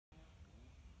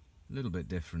A little bit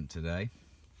different today,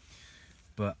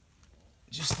 but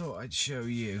just thought I'd show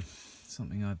you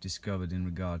something I've discovered in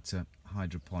regard to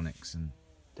hydroponics and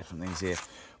different things here.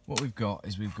 What we've got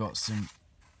is we've got some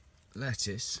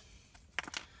lettuce,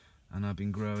 and I've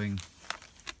been growing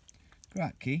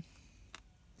Kratky.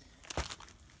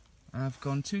 I've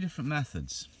gone two different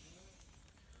methods.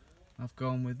 I've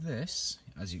gone with this.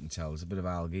 As you can tell, there's a bit of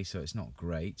algae, so it's not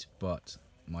great, but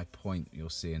my point you'll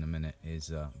see in a minute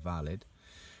is valid.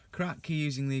 Kratky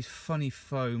using these funny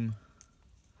foam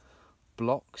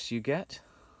blocks you get,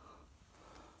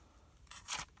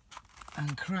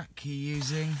 and Kratky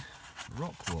using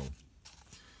Rockwool.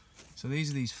 So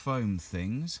these are these foam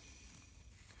things,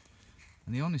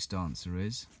 and the honest answer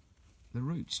is the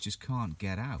roots just can't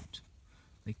get out.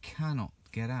 They cannot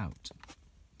get out.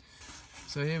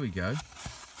 So here we go.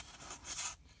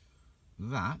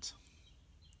 That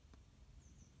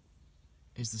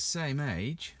is the same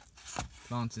age,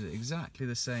 planted at exactly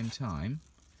the same time,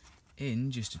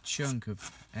 in just a chunk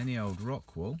of any old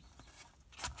Rockwool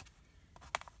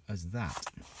as that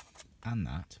and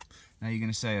that. Now you're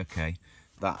going to say, okay,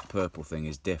 that purple thing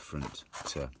is different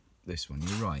to this one.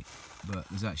 You're right, but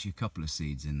there's actually a couple of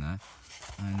seeds in there,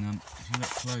 and if you look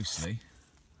closely,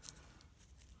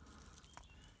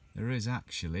 there is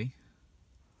actually,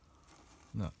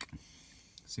 look,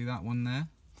 see that one there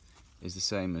is the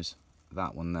same as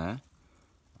that one there,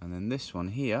 and then this one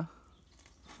here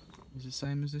is the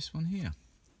same as this one here.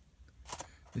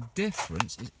 The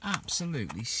difference is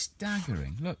absolutely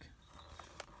staggering. Look,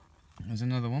 there's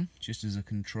another one just as a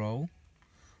control.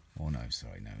 Oh no,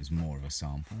 sorry, no, it's more of a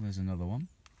sample. There's another one,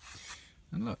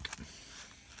 and look,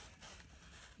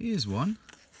 here's one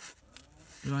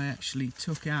that I actually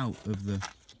took out of the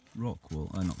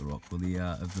Rockwool, not the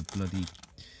Rockwool, of the bloody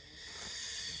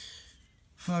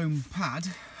foam pad,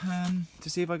 to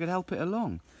see if I could help it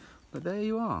along. But there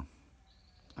you are.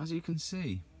 As you can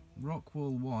see,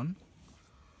 Rockwool 1,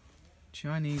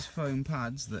 Chinese foam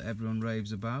pads that everyone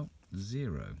raves about,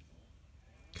 0.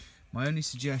 My only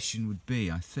suggestion would be,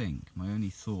 I think, my only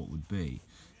thought would be,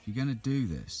 if you're going to do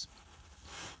this,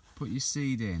 put your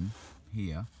seed in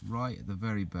here, right at the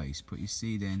very base, put your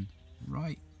seed in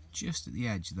right just at the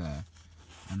edge there,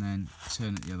 and then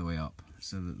turn it the other way up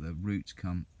so that the roots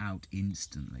come out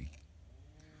instantly.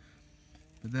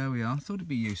 But there we are. Thought it'd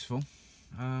be useful.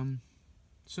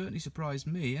 Certainly surprised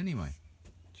me anyway.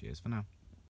 Cheers for now.